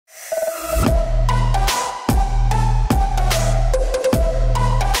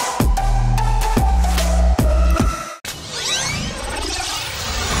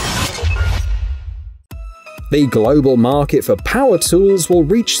The global market for power tools will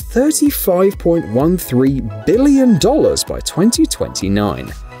reach $35.13 billion by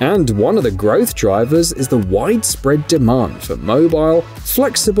 2029. And one of the growth drivers is the widespread demand for mobile,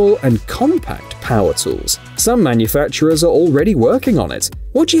 flexible, and compact power tools. Some manufacturers are already working on it.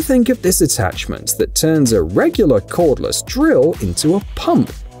 What do you think of this attachment that turns a regular cordless drill into a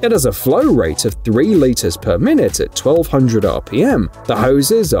pump? It has a flow rate of 3 liters per minute at 1200 RPM. The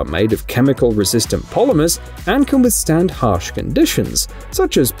hoses are made of chemical-resistant polymers and can withstand harsh conditions,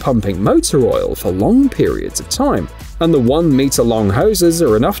 such as pumping motor oil for long periods of time. And the 1 meter long hoses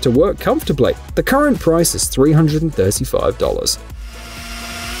are enough to work comfortably. The current price is $335.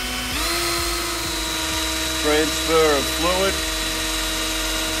 Transfer of fluid.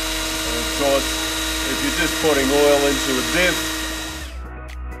 And of course, if you're just putting oil into a diff,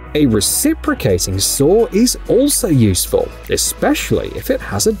 a reciprocating saw is also useful, especially if it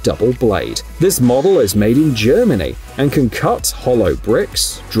has a double blade. This model is made in Germany and can cut hollow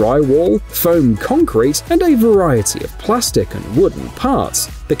bricks, drywall, foam concrete, and a variety of plastic and wooden parts.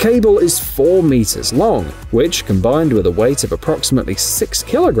 The cable is 4 meters long, which, combined with a weight of approximately 6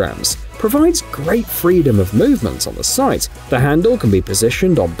 kilograms, provides great freedom of movement on the site. The handle can be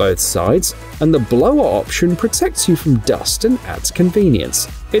positioned on both sides, and the blower option protects you from dust and adds convenience.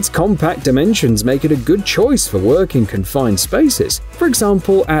 Its compact dimensions make it a good choice for work in confined spaces, for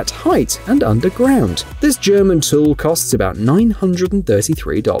example at height and underground. This German tool costs about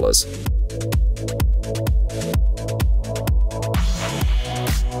 $933.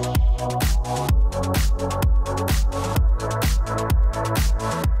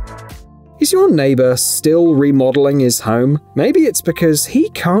 Is your neighbor still remodeling his home? Maybe it's because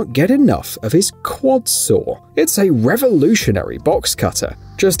he can't get enough of his Quadsaw. It's a revolutionary box cutter.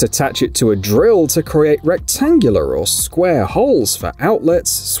 Just attach it to a drill to create rectangular or square holes for outlets,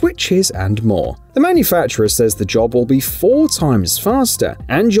 switches, and more. The manufacturer says the job will be 4 times faster,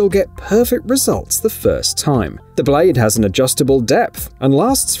 and you'll get perfect results the first time. The blade has an adjustable depth and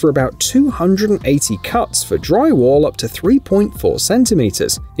lasts for about 280 cuts for drywall up to 3.4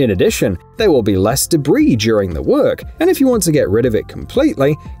 centimeters. In addition, there will be less debris during the work, and if you want to get rid of it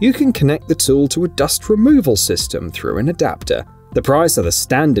completely, you can connect the tool to a dust removal system through an adapter. The price of the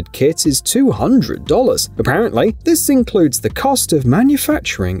standard kit is $200. Apparently, this includes the cost of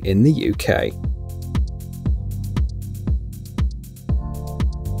manufacturing in the UK.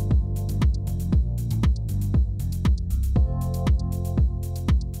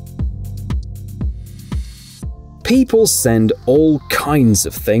 People send all kinds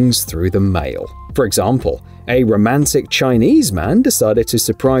of things through the mail. For example, a romantic Chinese man decided to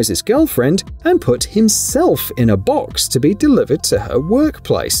surprise his girlfriend and put himself in a box to be delivered to her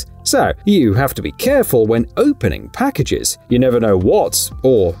workplace. So, you have to be careful when opening packages. You never know what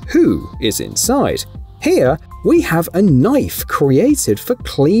or who is inside. Here, we have a knife created for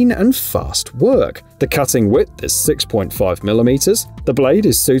clean and fast work. The cutting width is 6.5 millimeters. The blade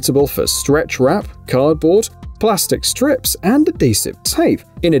is suitable for stretch wrap, cardboard, plastic strips, and adhesive tape.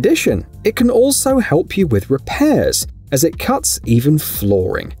 In addition, it can also help you with repairs, as it cuts even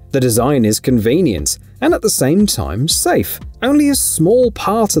flooring. The design is convenient and at the same time safe. Only a small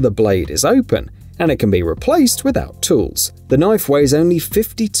part of the blade is open, and it can be replaced without tools. The knife weighs only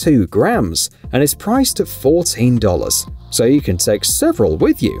 52 grams and is priced at $14, so you can take several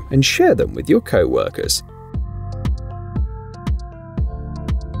with you and share them with your co-workers.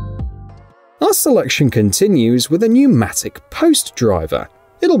 Our selection continues with a pneumatic post driver.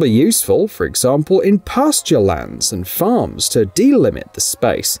 It'll be useful, for example, in pasture lands and farms to delimit the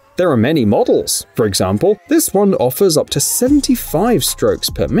space. There are many models. For example, this one offers up to 75 strokes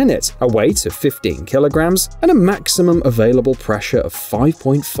per minute, a weight of 15 kilograms, and a maximum available pressure of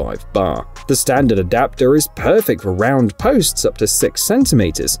 5.5 bar. The standard adapter is perfect for round posts up to 6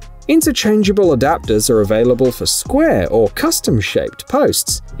 centimeters. Interchangeable adapters are available for square or custom-shaped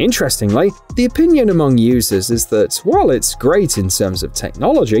posts. Interestingly, the opinion among users is that while it's great in terms of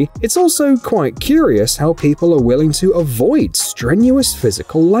technology, it's also quite curious how people are willing to avoid strenuous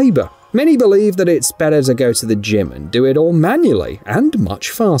physical labor. Many believe that it's better to go to the gym and do it all manually and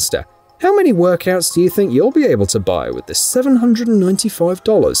much faster. How many workouts do you think you'll be able to buy with the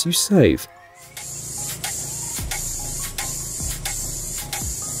 $795 you save?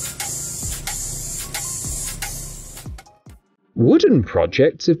 Wooden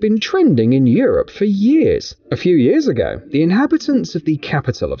projects have been trending in Europe for years. A few years ago, the inhabitants of the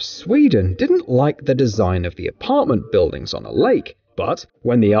capital of Sweden didn't like the design of the apartment buildings on a lake, but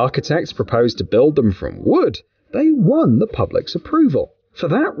when the architects proposed to build them from wood, they won the public's approval. For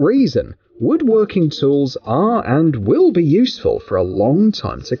that reason, woodworking tools are and will be useful for a long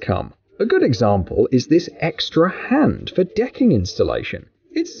time to come. A good example is this extra hand for decking installation.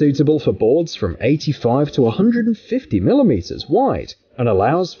 It's suitable for boards from 85 to 150 mm wide and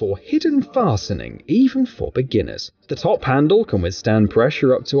allows for hidden fastening even for beginners. The top handle can withstand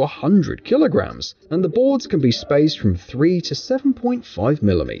pressure up to 100 kg, and the boards can be spaced from 3 to 7.5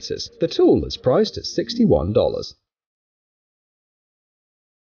 mm. The tool is priced at $61.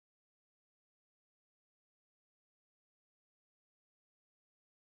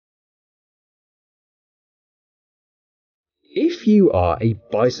 If you are a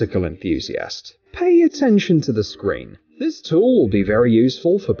bicycle enthusiast, pay attention to the screen. This tool will be very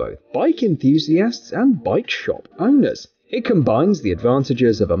useful for both bike enthusiasts and bike shop owners. It combines the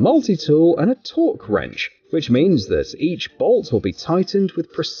advantages of a multi-tool and a torque wrench, which means that each bolt will be tightened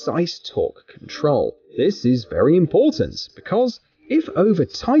with precise torque control. This is very important because if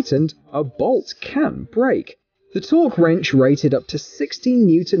over-tightened, a bolt can break. The torque wrench rated up to 16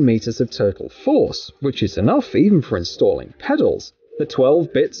 Nm of total force, which is enough even for installing pedals. The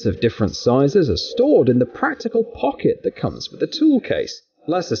 12 bits of different sizes are stored in the practical pocket that comes with the tool case.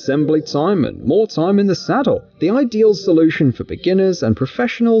 Less assembly time and more time in the saddle, the ideal solution for beginners and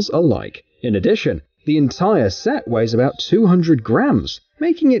professionals alike. In addition, the entire set weighs about 200 grams,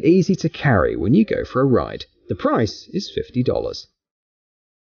 making it easy to carry when you go for a ride. The price is $50.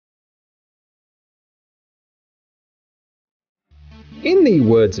 In the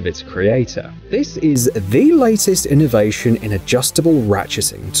words of its creator, this is the latest innovation in adjustable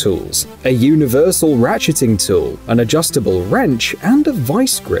ratcheting tools. A universal ratcheting tool, an adjustable wrench, and a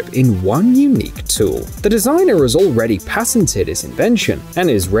vice grip in one unique tool. The designer has already patented his invention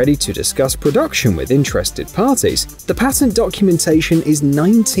and is ready to discuss production with interested parties. The patent documentation is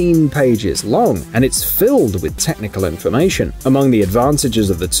 19 pages long and it's filled with technical information. Among the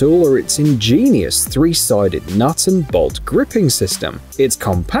advantages of the tool are its ingenious three-sided nut and bolt gripping system, its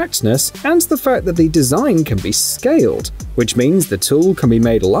compactness, and the fact that the design can be scaled, which means the tool can be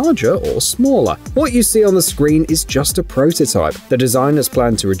made larger or smaller. What you see on the screen is just a prototype. The designers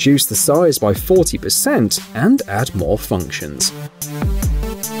plan to reduce the size by 40% and add more functions.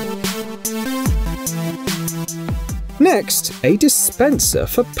 Next, a dispenser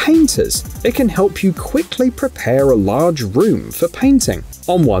for painters. It can help you quickly prepare a large room for painting.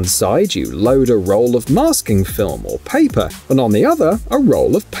 On one side, you load a roll of masking film or paper, and on the other, a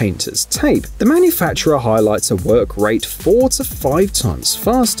roll of painter's tape. The manufacturer highlights a work rate 4 to 5 times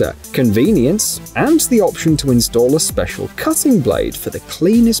faster, convenience, and the option to install a special cutting blade for the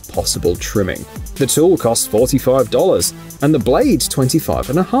cleanest possible trimming. The tool costs $45, and the blade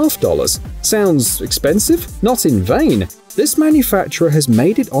 $25.50. Sounds expensive? Not in vain. This manufacturer has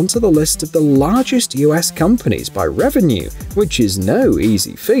made it onto the list of the largest US companies by revenue, which is no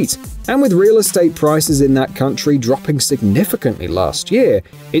easy feat. And with real estate prices in that country dropping significantly last year,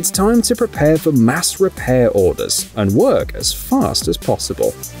 it's time to prepare for mass repair orders and work as fast as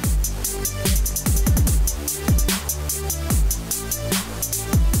possible.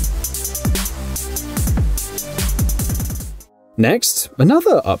 Next,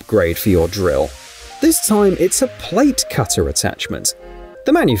 another upgrade for your drill. This time it's a plate cutter attachment.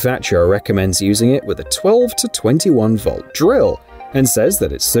 The manufacturer recommends using it with a 12 to 21 volt drill and says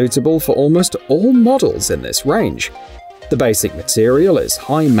that it's suitable for almost all models in this range. The basic material is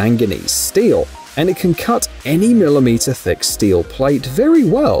high manganese steel, and it can cut any millimeter thick steel plate very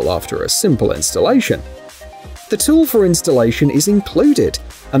well after a simple installation. The tool for installation is included,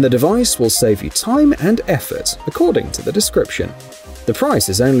 and the device will save you time and effort according to the description. The price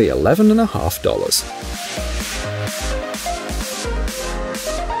is only $11.50.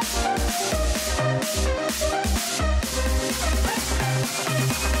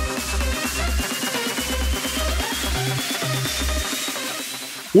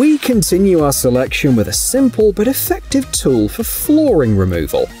 We continue our selection with a simple but effective tool for flooring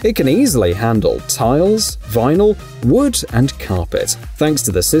removal. It can easily handle tiles, vinyl, wood, and carpet. Thanks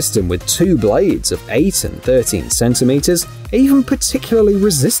to the system with 2 blades of 8 and 13 centimeters, even particularly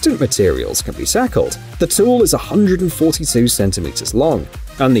resistant materials can be tackled. The tool is 142 centimeters long,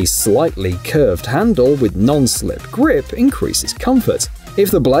 and the slightly curved handle with non-slip grip increases comfort. If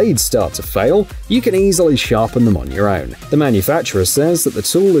the blades start to fail, you can easily sharpen them on your own. The manufacturer says that the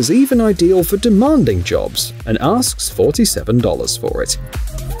tool is even ideal for demanding jobs and asks $47 for it.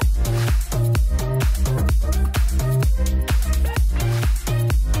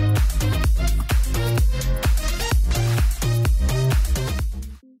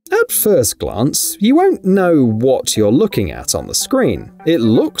 At first glance, you won't know what you're looking at on the screen. It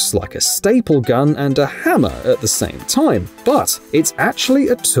looks like a staple gun and a hammer at the same time, but it's actually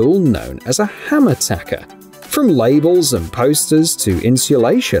a tool known as a Hamertacker. From labels and posters to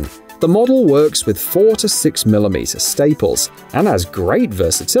insulation, The model works with 4 to 6 mm staples and has great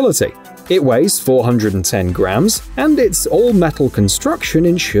versatility. It weighs 410 grams, and its all-metal construction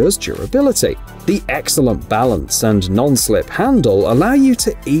ensures durability. The excellent balance and non-slip handle allow you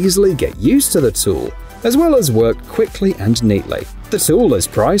to easily get used to the tool, as well as work quickly and neatly. The tool is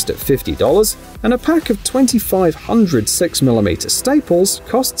priced at $50, and a pack of 2,500 6mm staples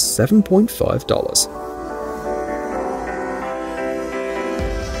costs $7.5.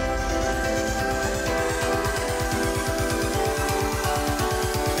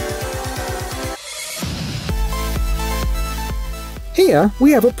 Here,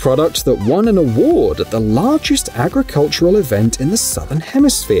 we have a product that won an award at the largest agricultural event in the Southern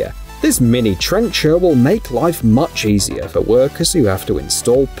Hemisphere. This mini trencher will make life much easier for workers who have to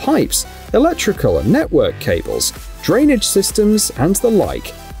install pipes, electrical and network cables, drainage systems, and the like,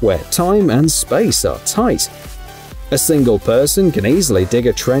 where time and space are tight. A single person can easily dig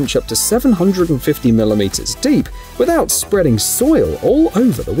a trench up to 750 mm deep without spreading soil all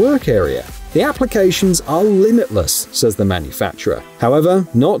over the work area. The applications are limitless, says the manufacturer. However,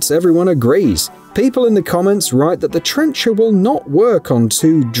 not everyone agrees. People in the comments write that the trencher will not work on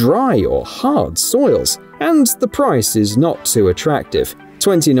too dry or hard soils, and the price is not too attractive.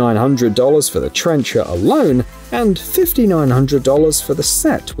 $2,900 for the trencher alone, and $5,900 for the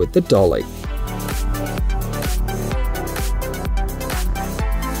set with the dolly.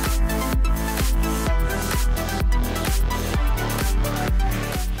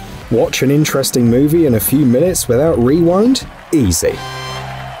 Watch an interesting movie in a few minutes without rewind? Easy. We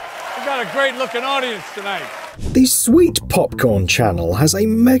got a great looking audience tonight. The Sweet Popcorn channel has a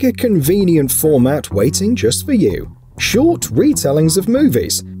mega convenient format waiting just for you. Short retellings of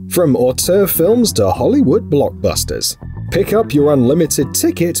movies, from auteur films to Hollywood blockbusters. Pick up your unlimited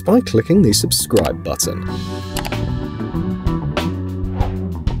ticket by clicking the subscribe button.